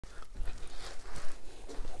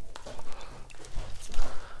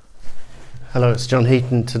Hello, it's John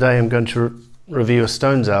Heaton. Today I'm going to review a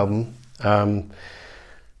Stones album,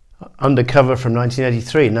 Undercover from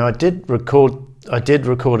 1983. Now I did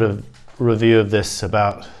record a review of this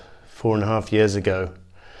about 4.5 years ago,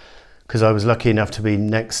 because I was lucky enough to be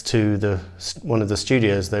next to one of the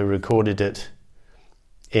studios. They recorded it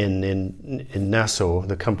in Nassau,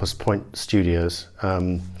 the Compass Point Studios.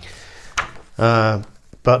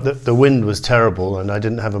 But the wind was terrible and I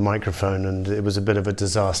didn't have a microphone, and it was a bit of a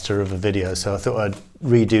disaster of a video, so I thought I'd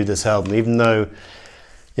redo this album, even though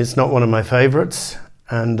it's not one of my favourites,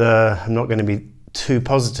 and I'm not going to be too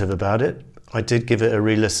positive about it. I did give it a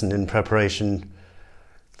re-listen in preparation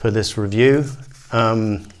for this review,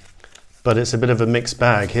 but it's a bit of a mixed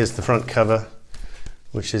bag. Here's the front cover,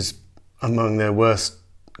 which is among their worst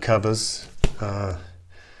covers,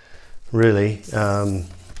 really.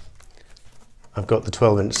 I've got the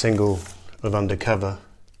 12-inch single of Undercover.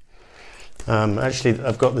 Actually,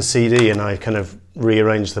 I've got the CD and I kind of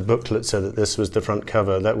rearranged the booklet so that this was the front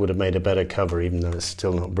cover. That would have made a better cover, even though it's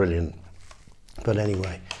still not brilliant. But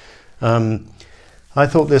anyway, I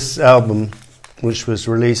thought this album, which was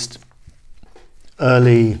released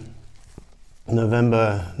early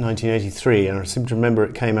November 1983, and I seem to remember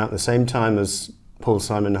it came out the same time as Paul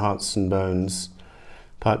Simon Hearts and Bones,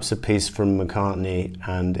 Pipes of Peace from McCartney,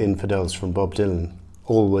 and Infidels from Bob Dylan,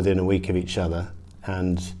 all within a week of each other.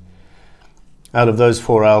 And out of those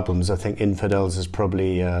 4 albums, I think Infidels has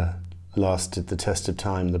probably lasted the test of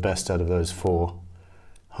time the best out of those 4.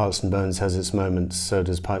 Hearts and Bones has its moments, so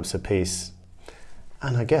does Pipes of Peace.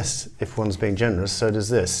 And I guess, if one's being generous, so does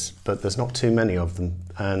this, but there's not too many of them.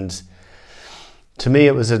 And to me,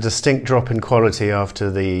 it was a distinct drop in quality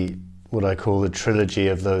after what I call the trilogy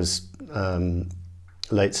of those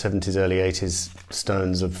late 70s, early 80s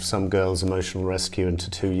Stones of Some Girls, Emotional Rescue and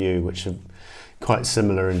Tattoo You, which are quite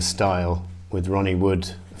similar in style, with Ronnie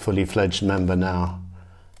Wood, fully fledged member now,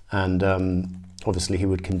 and obviously he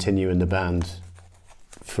would continue in the band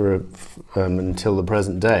until the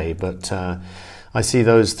present day, but I see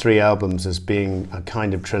those 3 albums as being a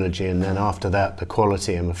kind of trilogy, and then after that the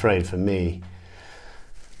quality, I'm afraid for me,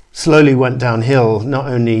 slowly went downhill, not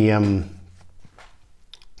only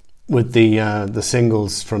with the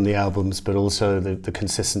singles from the albums, but also the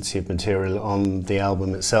consistency of material on the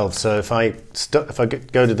album itself. So if I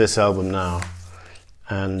go to this album now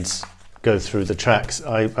and go through the tracks,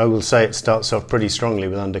 I will say it starts off pretty strongly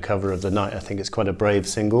with Undercover of the Night. I think it's quite a brave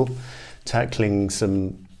single, tackling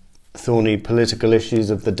some thorny political issues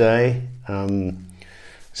of the day,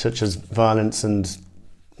 such as violence and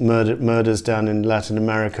murders down in Latin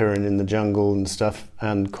America and in the jungle and stuff,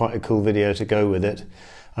 and quite a cool video to go with it.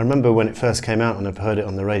 I remember when it first came out and I've heard it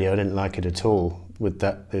on the radio, I didn't like it at all, with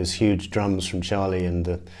those huge drums from Charlie and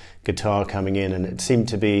the guitar coming in, and it seemed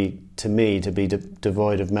to me to be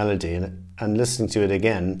devoid of melody, and listening to it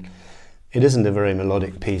again, it isn't a very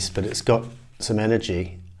melodic piece, but it's got some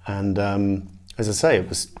energy, and as I say, it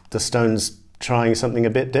was the Stones trying something a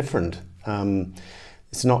bit different.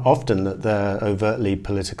 It's not often that they're overtly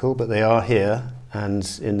political, but they are here and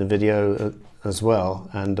in the video as well,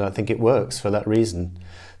 and I think it works for that reason.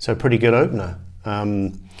 So pretty good opener.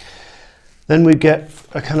 Then we get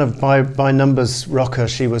a kind of by numbers rocker,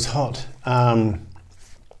 She Was Hot,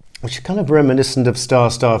 which is kind of reminiscent of Star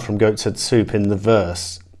Star from Goat's Head Soup in the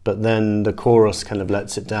verse, but then the chorus kind of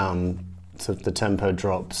lets it down, so the tempo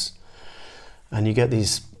drops, and you get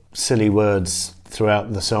these silly words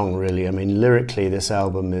throughout the song, really. I mean, lyrically, this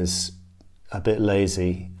album is a bit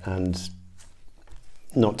lazy, and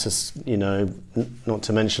not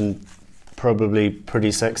to mention probably pretty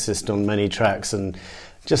sexist on many tracks, and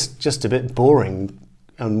just a bit boring.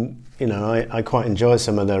 And I quite enjoy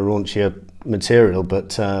some of their raunchier material,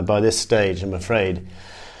 but by this stage, I'm afraid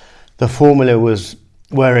the formula was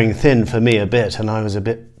wearing thin for me a bit, and I was a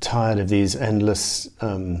bit tired of these endless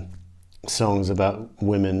songs about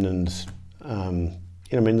women. And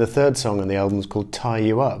I mean, the 3rd song on the album is called Tie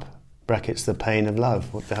You Up, brackets the pain of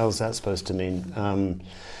love. What the hell's that supposed to mean?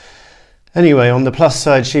 Anyway, on the plus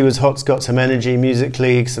side, She Was Hot's got some energy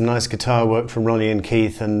musically, some nice guitar work from Ronnie and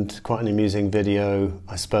Keith, and quite an amusing video,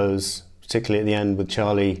 I suppose, particularly at the end with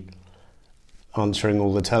Charlie answering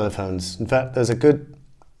all the telephones. In fact, there was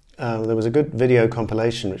a good video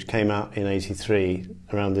compilation which came out in '83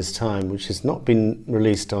 around this time, which has not been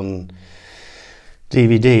released on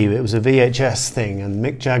DVD. It was a VHS thing, and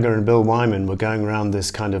Mick Jagger and Bill Wyman were going around this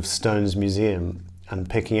kind of Stones museum and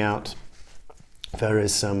picking out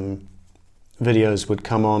various videos would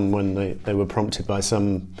come on when they were prompted by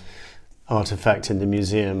some artifact in the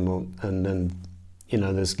museum, and then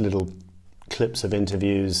there's little clips of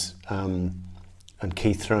interviews, and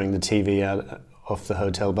Keith throwing the TV out off the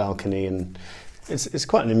hotel balcony, and it's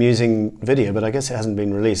quite an amusing video, but I guess it hasn't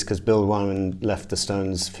been released because Bill Wyman left the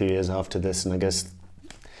Stones a few years after this, and I guess,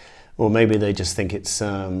 or maybe they just think it's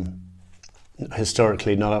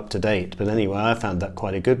historically not up to date. But anyway, I found that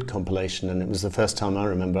quite a good compilation, and it was the first time I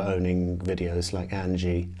remember owning videos like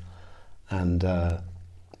Angie and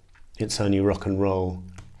It's Only Rock and Roll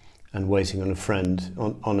and Waiting on a Friend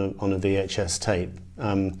on a VHS tape.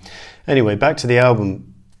 Anyway, back to the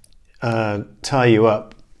album. Tie You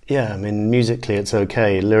Up. Yeah, I mean, musically it's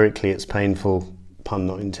okay, lyrically it's painful, pun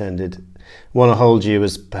not intended. Wanna Hold You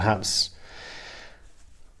is perhaps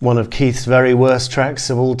one of Keith's very worst tracks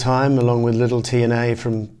of all time, along with Little T&A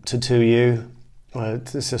from To You.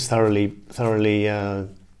 It's just thoroughly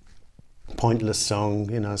pointless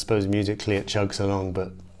song. You know, I suppose musically it chugs along,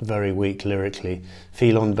 but very weak lyrically.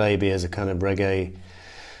 Feel On Baby is a kind of reggae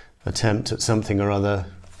attempt at something or other.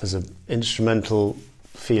 There's an instrumental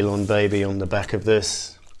Feel On Baby on the back of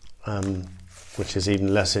this, which is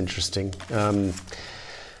even less interesting.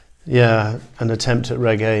 Yeah, an attempt at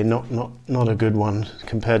reggae, not a good one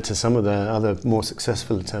compared to some of the other more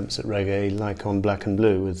successful attempts at reggae, like on Black and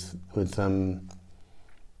Blue with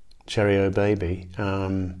Cherry O Baby.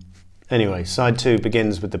 Anyway, side 2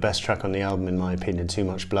 begins with the best track on the album, in my opinion, Too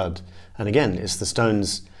Much Blood. And again, it's the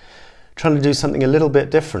Stones trying to do something a little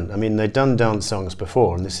bit different. I mean, they've done dance songs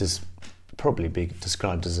before, and this is probably be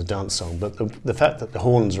described as a dance song, but the fact that the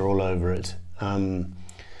horns are all over it, and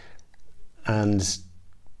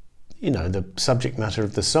you know, the subject matter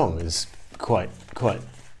of the song is quite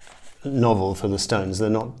novel for the Stones. They're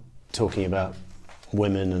not talking about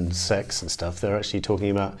women and sex and stuff. They're actually talking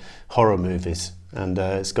about horror movies. And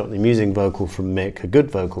it's got an amusing vocal from Mick, a good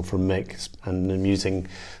vocal from Mick, and an amusing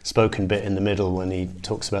spoken bit in the middle when he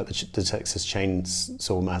talks about the Texas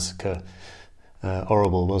Chainsaw Massacre.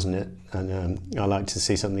 Horrible, wasn't it? And I like to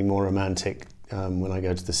see something more romantic when I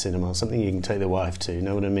go to the cinema, something you can take the wife to, you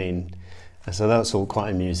know what I mean? So that's all quite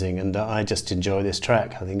amusing, and I just enjoy this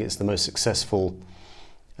track. I think it's the most successful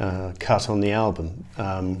cut on the album,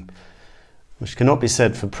 which cannot be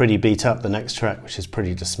said for Pretty Beat Up, the next track, which is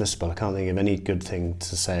pretty dismissible. I can't think of any good thing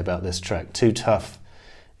to say about this track. Too Tough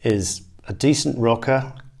is a decent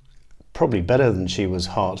rocker, probably better than She Was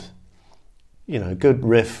Hot. You know, good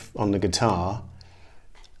riff on the guitar,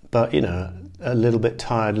 but, you know, a little bit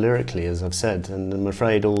tired lyrically, as I've said, and I'm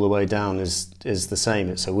afraid All the Way Down is the same.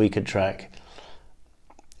 It's a weaker track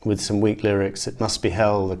with some weak lyrics. It Must Be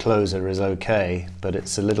Hell, the closer, is okay, but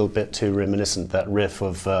it's a little bit too reminiscent, that riff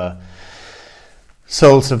of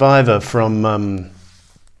Soul Survivor from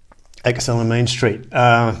XL on Main Street.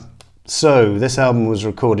 So this album was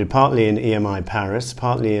recorded partly in EMI Paris,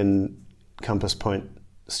 partly in Compass Point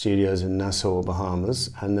Studios in Nassau, Bahamas,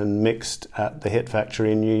 and then mixed at the Hit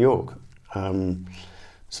Factory in New York.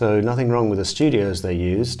 So nothing wrong with the studios they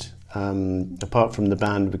used. Apart from the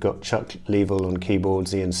band, we've got Chuck Leavell on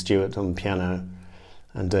keyboards, Ian Stewart on piano,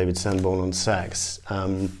 and David Sanborn on sax.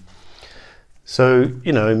 So,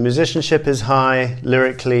 you know, musicianship is high,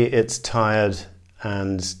 lyrically it's tired,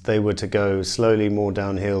 and they were to go slowly more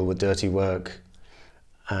downhill with Dirty Work,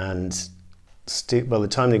 and by the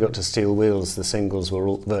time they got to Steel Wheels, the singles were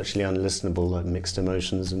all virtually unlistenable, like Mixed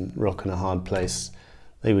Emotions and Rock in a Hard Place.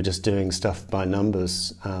 They were just doing stuff by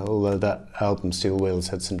numbers, although that album, Steel Wheels,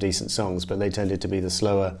 had some decent songs, but they tended to be the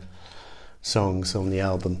slower songs on the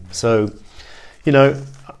album. So, you know,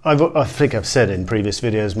 I think I've said in previous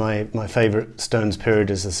videos, my favourite Stones period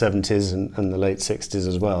is the 70s and the late 60s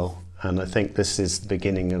as well, and I think this is the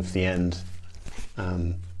beginning of the end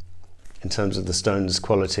in terms of the Stones'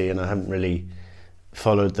 quality, and I haven't really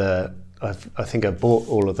followed their... I think I've bought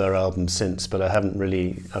all of their albums since, but I haven't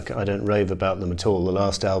really... I don't rave about them at all. The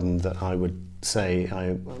last album that I would say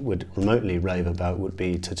I would remotely rave about would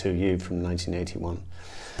be To You from 1981.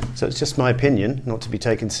 So it's just my opinion, not to be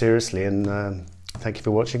taken seriously, and thank you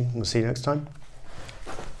for watching. We'll see you next time.